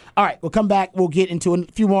 All right, we'll come back. We'll get into a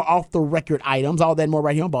few more off-the-record items. All that and more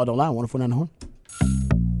right here on Ball Don't Lie, 104.9 The Horn.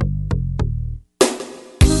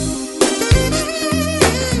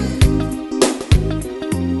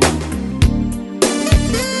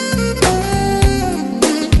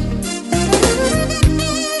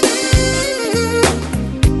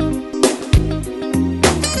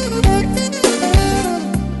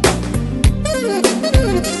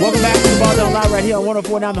 Welcome back to the Ball Don't Lie right here on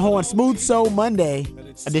 104.9 The Horn. Smooth Soul Monday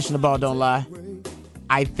edition of Ball Don't Lie.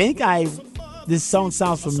 I think this song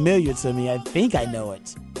sounds familiar to me. I think I know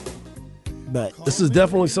it. But this is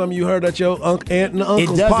definitely something you heard at your aunt and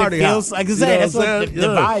uncle's party. It feels like I say, that's what the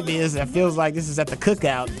vibe is. It feels like this is at the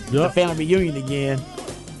cookout, the family reunion again.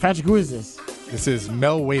 Patrick, who is this? This is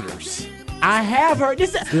Mel Waiters. I have heard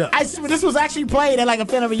this. This was actually played at like a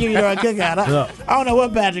family reunion or a cookout. I don't know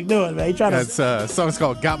what Patrick doing, man. He trying to. That's song's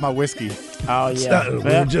called "Got My Whiskey." Oh yeah, we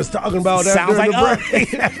were just talking about that. Sounds like the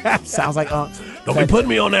break. Sounds like Don't be putting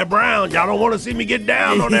me on that brown. Y'all don't want to see me get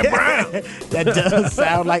down on that brown. That does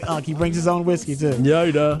sound like Unc. He brings his own whiskey too. Yeah,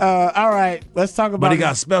 he does. All right, let's talk about. But he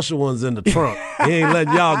got special ones in the trunk. He ain't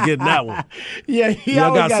letting y'all get in that one. Yeah,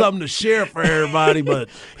 y'all got something to share for everybody, but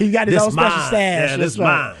he got his own special stash. Yeah, this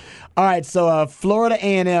mine. All right, so Florida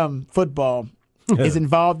A&M football is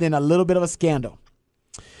involved in a little bit of a scandal.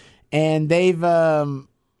 And they've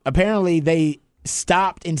apparently they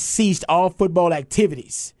stopped and ceased all football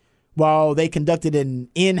activities while they conducted an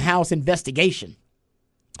in-house investigation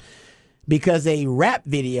because a rap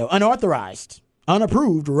video, unauthorized,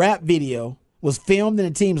 unapproved rap video was filmed in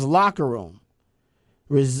the team's locker room.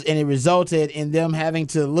 And it resulted in them having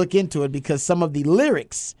to look into it because some of the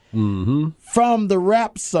lyrics from the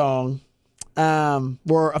rap song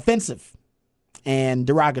were offensive and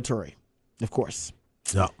derogatory, of course.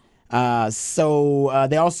 Yeah. So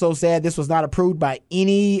they also said this was not approved by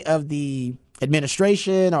any of the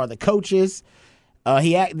administration or the coaches.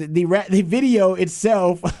 The video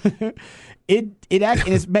itself,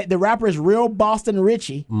 the rapper is Real Boston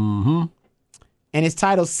Richie, and it's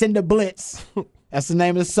titled "Cinder Blitz." That's the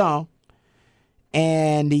name of the song.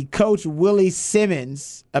 And the coach Willie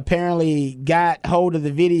Simmons apparently got hold of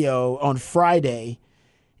the video on Friday,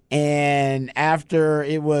 and after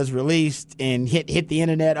it was released and hit the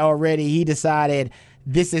internet already, he decided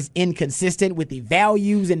this is inconsistent with the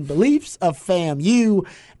values and beliefs of FAMU.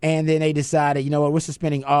 And then they decided, you know what, we're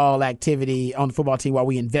suspending all activity on the football team while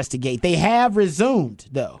we investigate. They have resumed,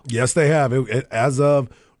 though. Yes, they have.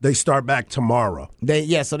 They start back tomorrow.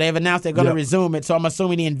 So they've announced they're going to resume it. So I'm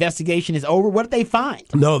assuming the investigation is over. What did they find?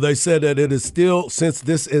 No, they said that it is still, since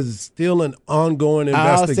this is still an ongoing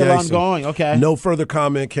investigation. Still ongoing, okay. No further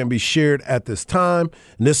comment can be shared at this time.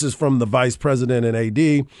 And this is from the vice president and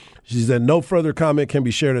AD. She said, no further comment can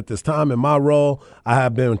be shared at this time. In my role, I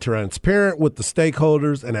have been transparent with the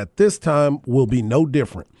stakeholders, and at this time will be no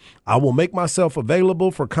different. I will make myself available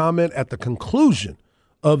for comment at the conclusion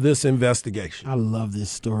of this investigation. I love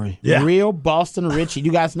this story. Yeah. Real Boston Richie.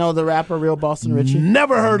 You guys know the rapper Real Boston Richie?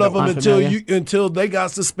 Never heard of him until they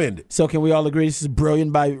got suspended. So can we all agree this is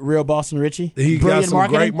brilliant by Real Boston Richie? He got some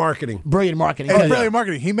great marketing. Brilliant marketing. Hey, brilliant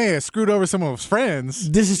marketing. He may have screwed over some of his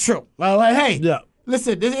friends. This is true. Well, hey,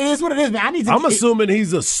 listen, it is what it is, man. I'm assuming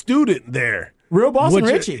he's a student there. Real Boston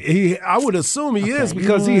Richie. I would assume he is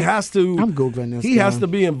because he has to. I'm Googling this. He has to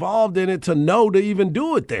be involved in it to know to even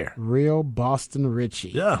do it there. Real Boston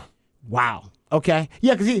Richie. Yeah. Wow. Okay.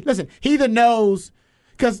 Yeah, because he either knows,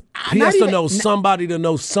 because he has to know somebody to get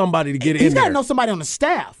in there. He's got to know somebody on the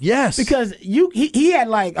staff. Yes. Because he had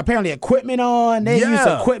apparently equipment on. They used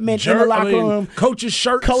equipment in the locker room. Coaches'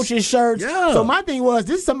 shirts. Yeah. So my thing was,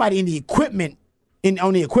 this is somebody in the equipment,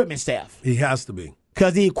 on the equipment staff. He has to be.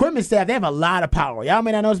 Because the equipment staff, they have a lot of power. Y'all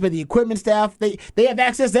may not notice, but the equipment staff, they have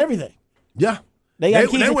access to everything. Yeah. They got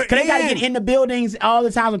to get in the buildings all the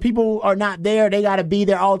time when people are not there. They got to be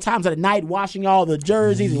there all the times of the night, washing all the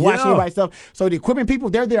jerseys and washing everybody's stuff. So the equipment people,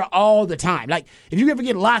 they're there all the time. Like, if you ever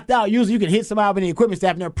get locked out, usually you can hit somebody up in the equipment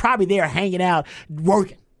staff, and they're probably there hanging out,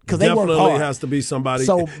 working. Because they work hard. Definitely has to be somebody.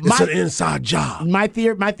 So it's an inside job. My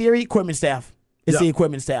theory, equipment staff. It's the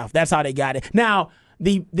equipment staff. That's how they got it. Now,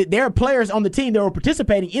 there are players on the team that were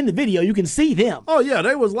participating in the video. You can see them. Oh, yeah,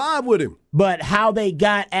 they was live with him. But how they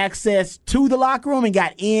got access to the locker room and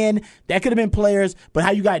got in, that could have been players. But how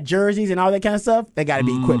you got jerseys and all that kind of stuff, they got to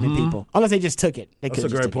be equipment people. Unless they just took it. That's a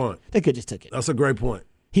great point. They could just took it. That's a great point.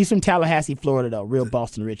 He's from Tallahassee, Florida, though. Real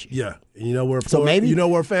Boston Richie. Yeah. You know where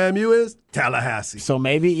FAMU is? Tallahassee. So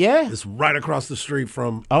maybe, It's right across the street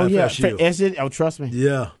from FSU. Oh, trust me.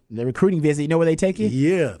 Yeah. The recruiting visit, you know where they take you?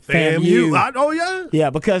 Yeah. FAMU. Oh, yeah? Yeah,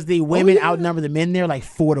 because the women outnumber the men there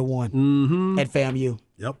 4-1 at FAMU.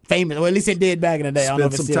 Yep. Famous. Well, at least it did back in the day.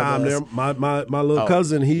 Spent some time there. My little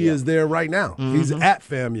cousin, he is there right now. He's at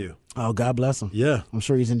FAMU. Oh, God bless him. Yeah. I'm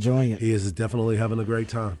sure he's enjoying it. He is definitely having a great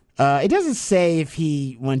time. It doesn't say if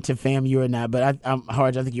he went to FAMU or not, but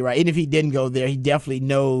I think you're right. And if he didn't go there, he definitely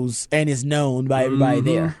knows and is known by everybody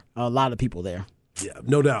there. A lot of people there. Yeah,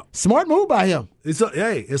 no doubt. Smart move by him. It's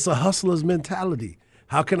a hustler's mentality.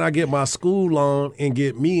 How can I get my school on and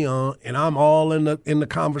get me on, and I'm all in the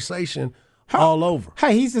conversation all over?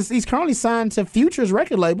 Hey, he's currently signed to Future's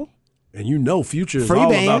record label. And you know Future is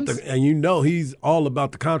he's all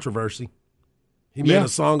about the controversy. He made a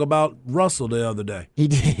song about Russell the other day. He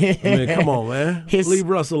did. I mean, come on, man. Leave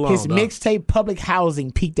Russell alone. His mixtape Public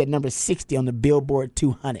Housing peaked at number 60 on the Billboard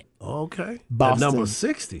 200. Okay. Boston. At number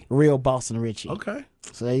 60. Real Boston Richie. Okay.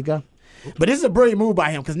 So there you go. But this is a brilliant move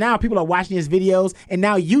by him because now people are watching his videos and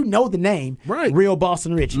now you know the name. Right. Real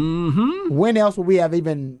Boston Richie. Mm-hmm. When else would we have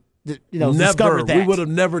even discovered that? We would have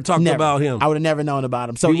never talked about him. I would have never known about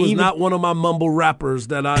him. So he was not one of my mumble rappers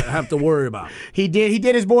that I have to worry about. He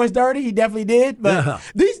did his boys dirty. He definitely did. But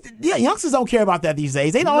these youngsters don't care about that these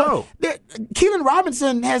days. They don't. Keelan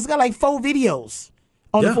Robinson has got 4 videos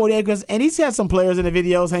on the 40 acres, and he's had some players in the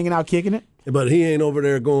videos hanging out kicking it. But he ain't over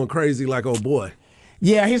there going crazy like old boy.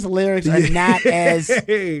 Yeah, his lyrics are not as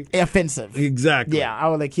offensive. Exactly. Yeah, I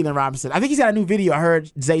would let Keelan Robinson. I think he's got a new video. I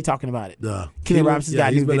heard Zay talking about it. Keelan Robinson's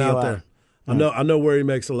got a new video out there. I know where he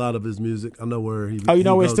makes a lot of his music. I know where he. Oh, you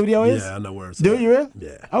know where his studio is? Yeah, I know where it's. Do you really?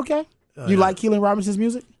 Yeah. Okay. You like Keelan Robinson's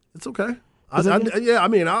music? It's okay. I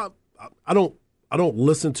don't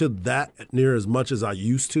listen to that near as much as I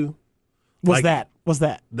used to. What's that?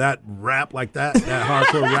 That rap like that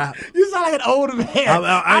hardcore rap. You sound like an older man.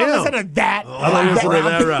 I don't listen to that. I don't listen to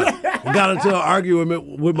that rap. I got into an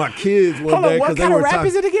argument with my kids one day because they were what kind of rap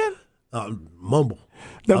is it again? Mumble.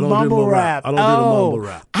 The mumble rap. I don't do the mumble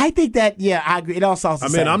rap. I think that, I agree. It all sounds the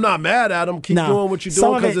same. I'm not mad at them. Keep doing what you're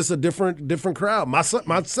doing because it's a different crowd. My son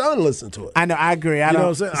listened to it. I know. I agree. I know what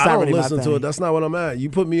I'm saying? I don't listen to it. That's not what I'm at. You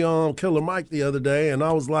put me on Killer Mike the other day, and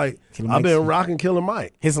I was like, I've been rocking Killer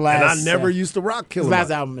Mike. And I never used to rock Killer Mike. His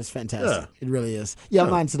last album is fantastic. Yeah. It really is. I'm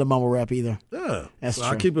not into the mumble rap either. Yeah. That's true.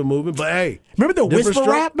 I keep it moving. But, hey. Remember the whisper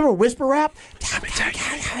rap?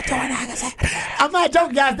 I'm not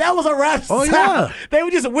joking, guys. That was a rap style. Oh, yeah. They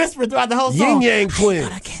would just whisper throughout the whole song. Yin Yang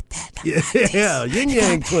Twins. Yeah, Yin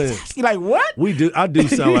Yang Twins. You're like, what? I do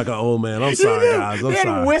sound like an old man. I'm sorry, guys. I'm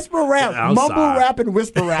sorry. Whisper rap, mumble rap, and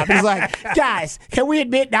whisper rap. It's like, guys, can we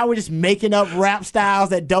admit now we're just making up rap styles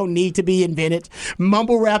that don't need to be invented?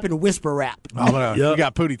 Mumble rap and whisper rap. You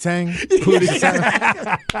got Pootie Tang. Pootie Tang. You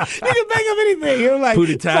can make up anything. You're like,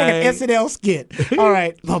 it's like an SNL skit. All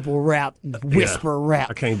right, mumble rap, whisper rap.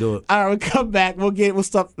 I can't do it. All right, we'll come back. We'll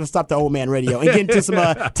stop the old man radio and get into some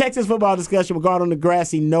Texas football discussion. We'll go out on the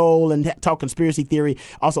grassy knoll and talk conspiracy theory.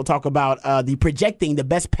 Also talk about projecting the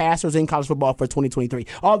best passers in college football for 2023.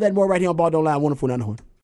 All that and more right here on Ball Don't Lie. Wonderful Nunhorn.